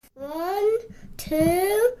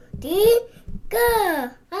two, three, go.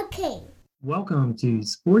 Okay. Welcome to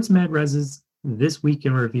Sports MedRes's This Week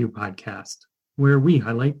in Review podcast, where we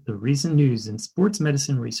highlight the recent news in sports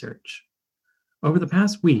medicine research. Over the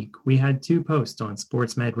past week, we had two posts on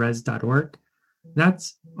sportsmedres.org.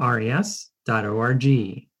 That's res.org.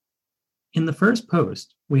 In the first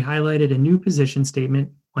post, we highlighted a new position statement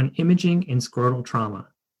on imaging in scrotal trauma.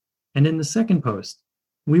 And in the second post,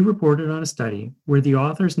 we reported on a study where the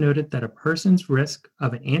authors noted that a person's risk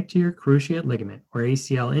of an anterior cruciate ligament or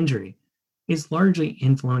ACL injury is largely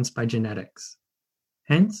influenced by genetics.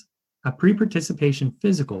 Hence, a pre-participation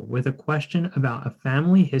physical with a question about a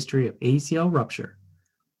family history of ACL rupture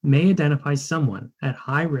may identify someone at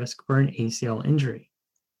high risk for an ACL injury.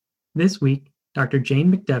 This week, Dr.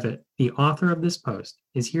 Jane McDevitt, the author of this post,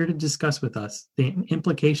 is here to discuss with us the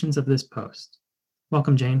implications of this post.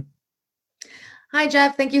 Welcome, Jane. Hi,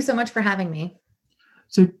 Jeff. Thank you so much for having me.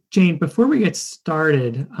 So, Jane, before we get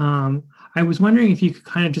started, I was wondering if you could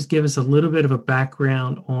kind of just give us a little bit of a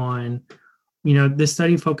background on, this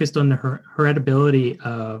study focused on the heritability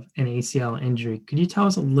of an ACL injury. Could you tell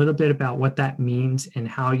us a little bit about what that means and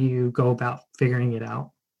how you go about figuring it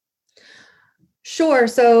out? Sure.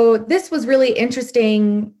 So this was really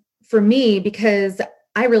interesting for me because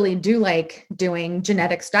I really do like doing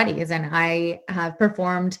genetic studies, and I have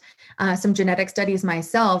performed some genetic studies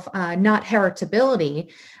myself, not heritability.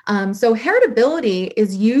 So heritability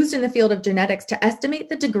is used in the field of genetics to estimate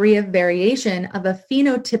the degree of variation of a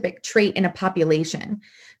phenotypic trait in a population.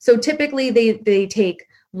 So typically they take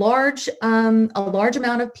a large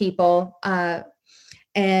amount of people,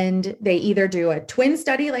 and they either do a twin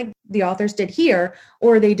study like the authors did here,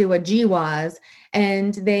 or they do a GWAS,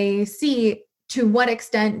 and they see to what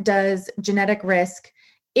extent does genetic risk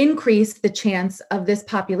increase the chance of this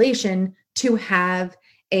population to have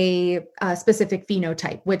a specific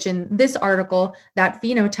phenotype, which in this article, that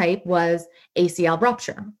phenotype was ACL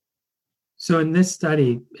rupture. So in this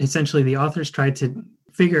study, essentially the authors tried to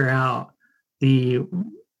figure out the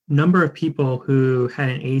number of people who had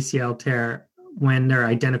an ACL tear when their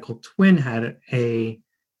identical twin had a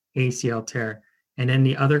ACL tear. And then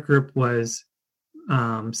the other group was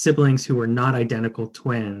siblings who were not identical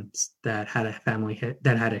twins that had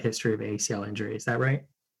a history of ACL injury. Is that right?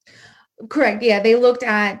 Correct. Yeah, they looked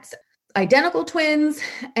at identical twins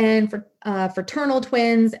and fraternal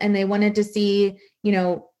twins, and they wanted to see,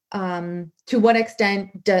 to what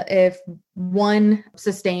extent if one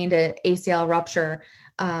sustained an ACL rupture,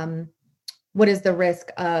 what is the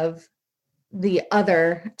risk of the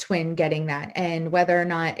other twin getting that, and whether or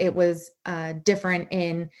not it was different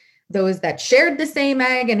in those that shared the same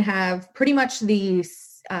egg and have pretty much the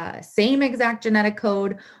same exact genetic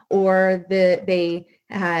code, or they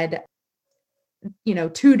had,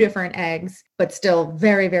 two different eggs, but still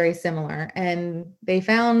very, very similar. And they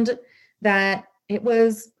found that it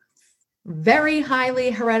was very highly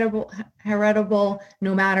heritable,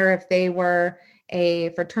 no matter if they were a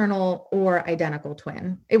fraternal or identical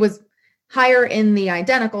twin. It was higher in the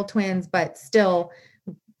identical twins, but still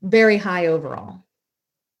very high overall.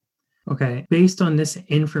 Okay, based on this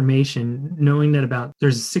information, knowing that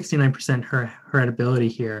there's 69% heritability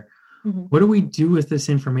here, what do we do with this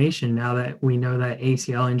information now that we know that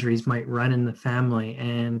ACL injuries might run in the family?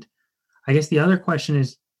 And I guess the other question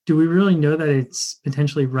is, do we really know that it's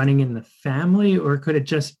potentially running in the family, or could it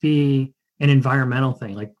just be an environmental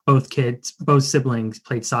thing, like both siblings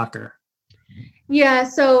played soccer? Yeah,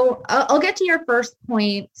 so I'll get to your first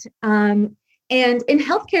point. And in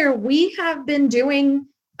healthcare, we have been doing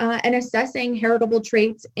and assessing heritable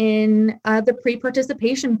traits in the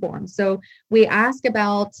pre-participation form. So we ask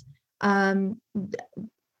about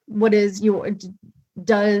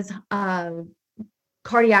does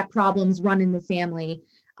cardiac problems run in the family?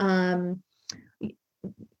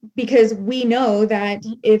 Because we know that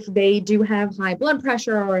if they do have high blood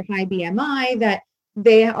pressure or high BMI, that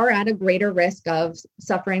they are at a greater risk of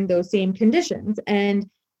suffering those same conditions. And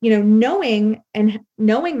knowing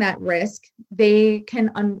that risk, they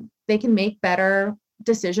can make better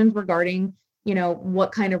decisions regarding,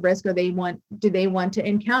 what kind of risk do they want to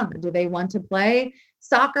encounter? Do they want to play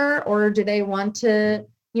soccer, or do they want to,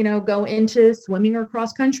 go into swimming or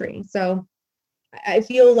cross country? So I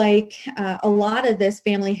feel like a lot of this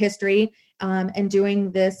family history and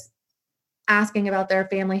doing this, asking about their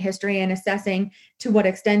family history and assessing to what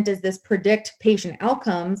extent does this predict patient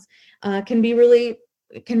outcomes can be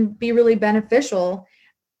really beneficial,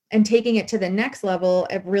 and taking it to the next level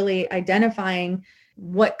of really identifying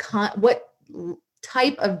what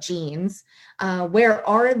type of genes, where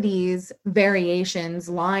are these variations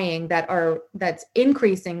lying that's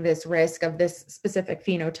increasing this risk of this specific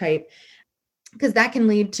phenotype. because that can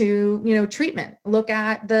lead to, you know, treatment. Look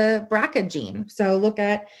at the BRCA gene. So look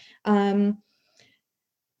at,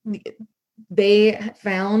 they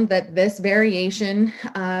found that this variation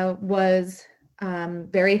was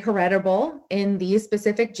very heritable in these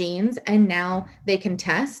specific genes, and now they can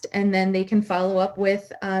test and then they can follow up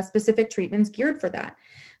with specific treatments geared for that.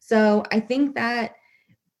 So I think that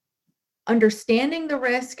understanding the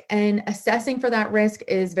risk and assessing for that risk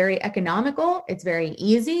is very economical. It's very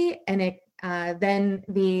easy, and it then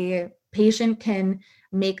the patient can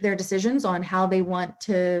make their decisions on how they want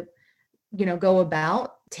to, you know, go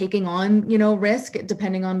about taking on, you know, risk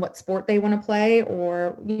depending on what sport they want to play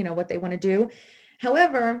or, you know, what they want to do.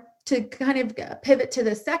 However, to kind of pivot to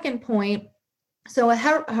the second point, so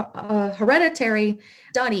a hereditary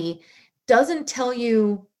study doesn't tell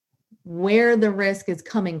you where the risk is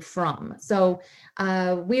coming from. So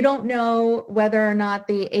we don't know whether or not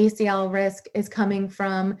the ACL risk is coming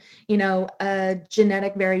from, you know, a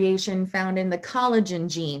genetic variation found in the collagen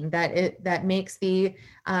gene that makes the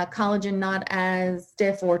collagen not as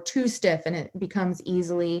stiff or too stiff, and it becomes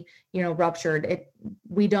easily, you know, ruptured.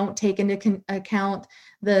 We don't take into account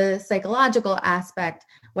the psychological aspect,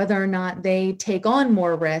 whether or not they take on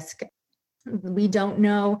more risk. We don't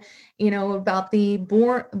know, you know, about the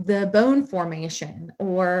bone formation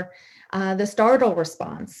or the startle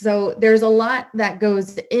response. So there's a lot that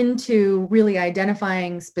goes into really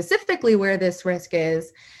identifying specifically where this risk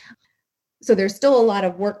is. So there's still a lot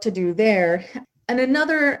of work to do there. And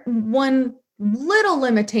another one little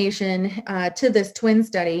limitation to this twin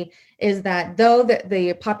study is that though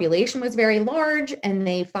the population was very large and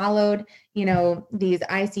they followed, you know, these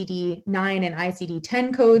ICD-9 and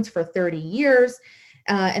ICD-10 codes for 30 years,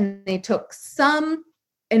 and they took some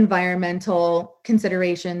environmental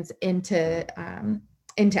considerations into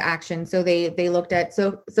action. So they looked at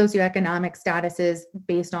socioeconomic statuses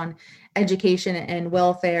based on education and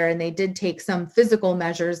welfare, and they did take some physical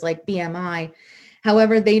measures like BMI.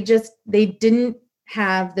 However, they didn't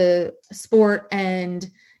have the sport and,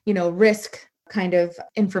 you know, risk kind of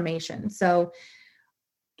information. So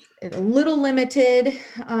a little limited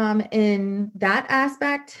in that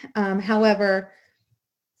aspect. However,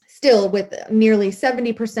 still with nearly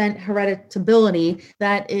 70% hereditability,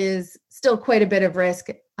 that is still quite a bit of risk.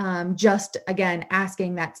 Just again,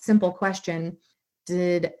 asking that simple question,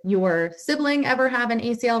 did your sibling ever have an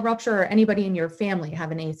ACL rupture or anybody in your family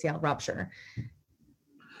have an ACL rupture?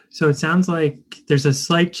 So it sounds like there's a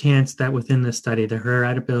slight chance that within the study, the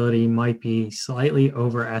heritability might be slightly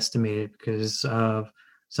overestimated because of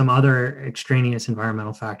some other extraneous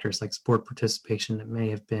environmental factors like sport participation that may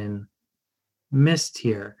have been missed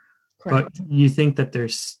here. Correct. But you think that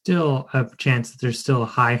there's still a chance that there's still a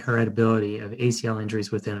high heritability of ACL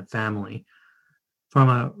injuries within a family. From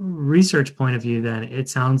a research point of view, then, it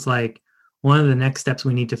sounds like one of the next steps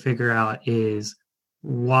we need to figure out is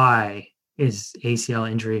why is ACL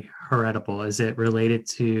injury heritable? Is it related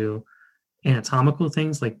to anatomical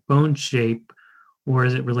things like bone shape, or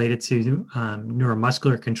is it related to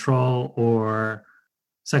neuromuscular control or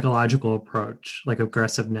psychological approach like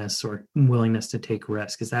aggressiveness or willingness to take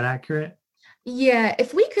risk? Is that accurate? Yeah,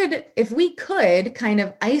 if we could kind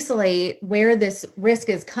of isolate where this risk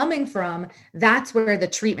is coming from, that's where the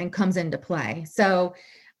treatment comes into play. So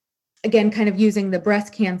again, kind of using the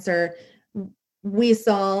breast cancer, we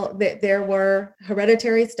saw that there were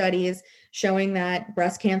hereditary studies showing that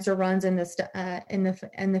breast cancer runs in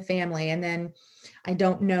the family. And then I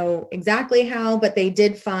don't know exactly how, but they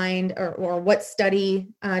did find or what study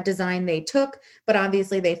design they took. But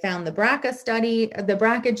obviously they found the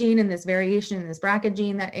BRCA gene and this variation in this BRCA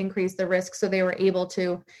gene that increased the risk. So they were able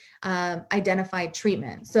to identify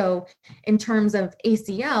treatment. So in terms of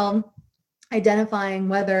ACL, identifying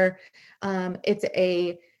whether it's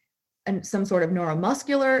some sort of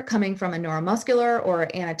neuromuscular coming from a neuromuscular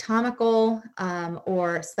or anatomical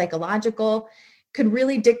or psychological could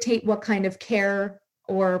really dictate what kind of care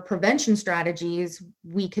or prevention strategies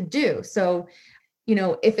we could do. So, you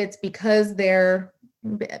know, if it's because their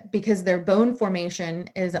bone formation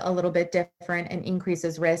is a little bit different and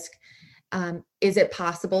increases risk, is it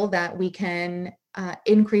possible that we can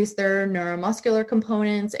increase their neuromuscular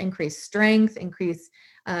components, increase strength, increase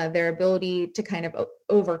their ability to kind of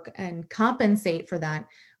over and compensate for that?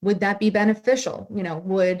 Would that be beneficial?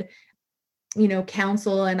 Would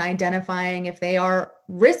counsel and identifying if they are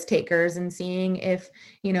risk takers and seeing if,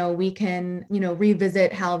 we can,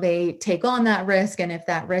 revisit how they take on that risk, and if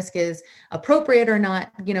that risk is appropriate or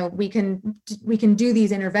not, we can do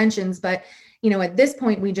these interventions. But, at this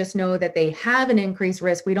point, we just know that they have an increased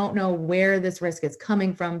risk. We don't know where this risk is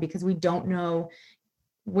coming from because we don't know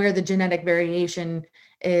where the genetic variation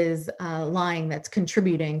is lying that's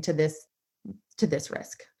contributing to this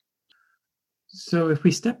risk. So if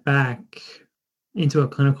we step back into a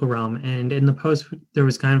clinical realm, and in the post, there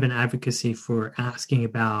was kind of an advocacy for asking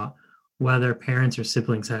about whether parents or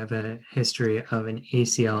siblings have a history of an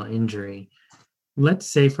ACL injury. Let's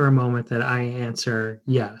say for a moment that I answer,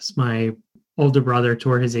 yes, my older brother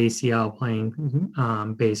tore his ACL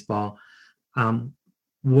playing baseball.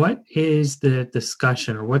 What is the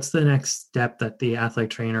discussion, or what's the next step that the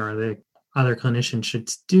athletic trainer or the other clinician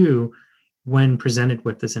should do when presented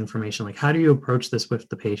with this information? Like, how do you approach this with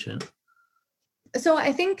the patient? So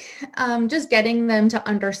I think just getting them to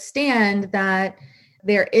understand that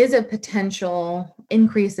there is a potential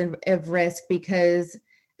increase of risk because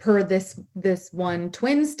per this one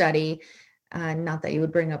twin study, not that you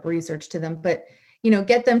would bring up research to them, but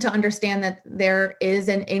get them to understand that there is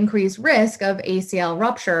an increased risk of ACL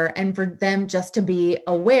rupture, and for them just to be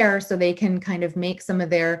aware so they can kind of make some of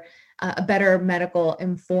their a better medical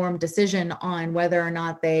informed decision on whether or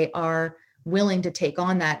not they are willing to take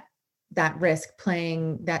on that risk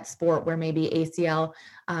playing that sport where maybe ACL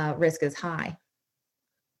risk is high.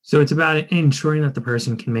 So it's about ensuring that the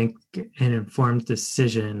person can make an informed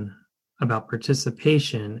decision about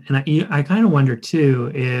participation. And I kind of wonder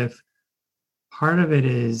too, if part of it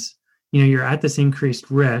is, you're at this increased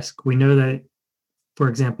risk. We know that, for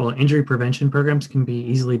example, injury prevention programs can be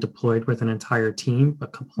easily deployed with an entire team,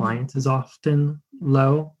 but compliance is often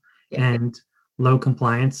low, and low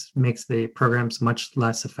compliance makes the programs much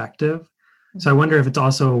less effective. So I wonder if it's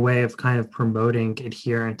also a way of kind of promoting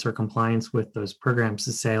adherence or compliance with those programs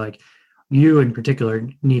to say, like, you in particular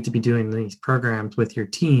need to be doing these programs with your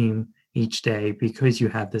team each day because you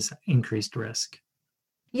have this increased risk.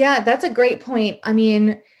 Yeah, that's a great point. I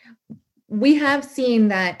mean, we have seen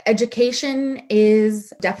that education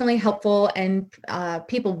is definitely helpful and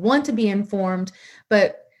people want to be informed,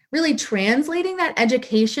 but really translating that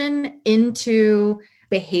education into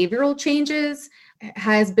behavioral changes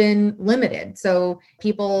has been limited. So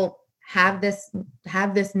people have this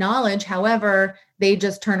knowledge, however, they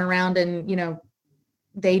just turn around and,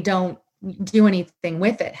 they don't do anything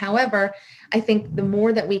with it. However, I think the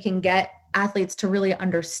more that we can get athletes to really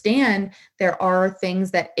understand there are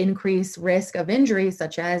things that increase risk of injury,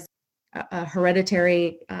 such as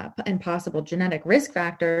hereditary and possible genetic risk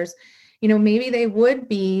factors, maybe they would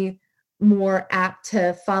be more apt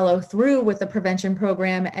to follow through with the prevention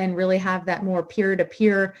program and really have that more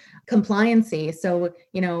peer-to-peer compliancy. So,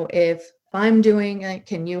 if I'm doing it,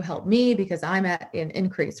 can you help me because I'm at an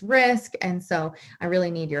increased risk? And so I really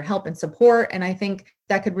need your help and support. And I think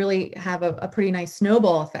that could really have a pretty nice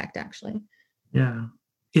snowball effect, actually. Yeah.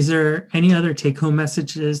 Is there any other take-home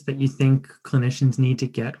messages that you think clinicians need to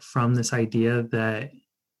get from this idea that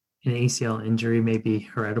an ACL injury may be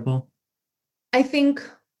heritable? I think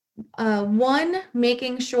one,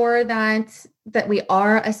 making sure that we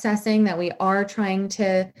are assessing, that we are trying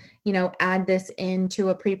to, add this into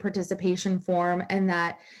a pre-participation form, and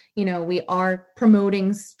that, we are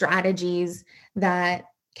promoting strategies that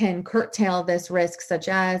can curtail this risk, such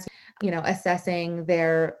as, assessing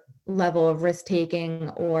their level of risk taking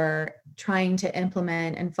or trying to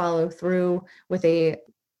implement and follow through with a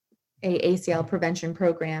ACL prevention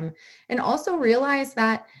program, and also realize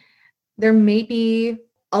that there may be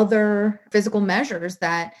other physical measures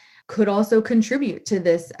that could also contribute to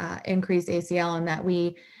this increased ACL, and that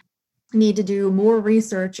we need to do more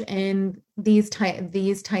research in these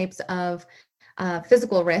types of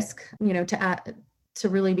physical risk, to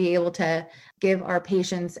really be able to give our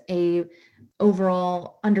patients a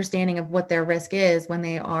overall understanding of what their risk is when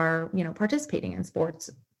they are, participating in sports.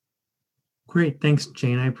 Great. Thanks,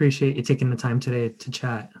 Jane. I appreciate you taking the time today to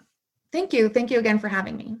chat. Thank you. Thank you again for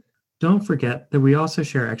having me. Don't forget that we also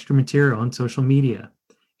share extra material on social media.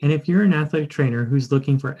 And if you're an athletic trainer who's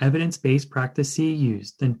looking for evidence-based practice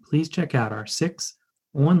CEUs, then please check out our 6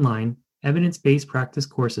 online evidence-based practice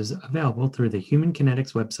courses available through the Human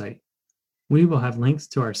Kinetics website. We will have links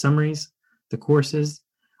to our summaries, the courses,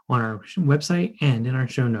 on our website and in our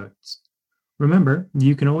show notes. Remember,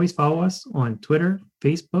 you can always follow us on Twitter,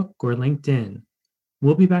 Facebook, or LinkedIn.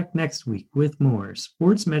 We'll be back next week with more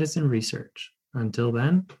sports medicine research. Until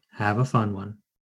then, have a fun one.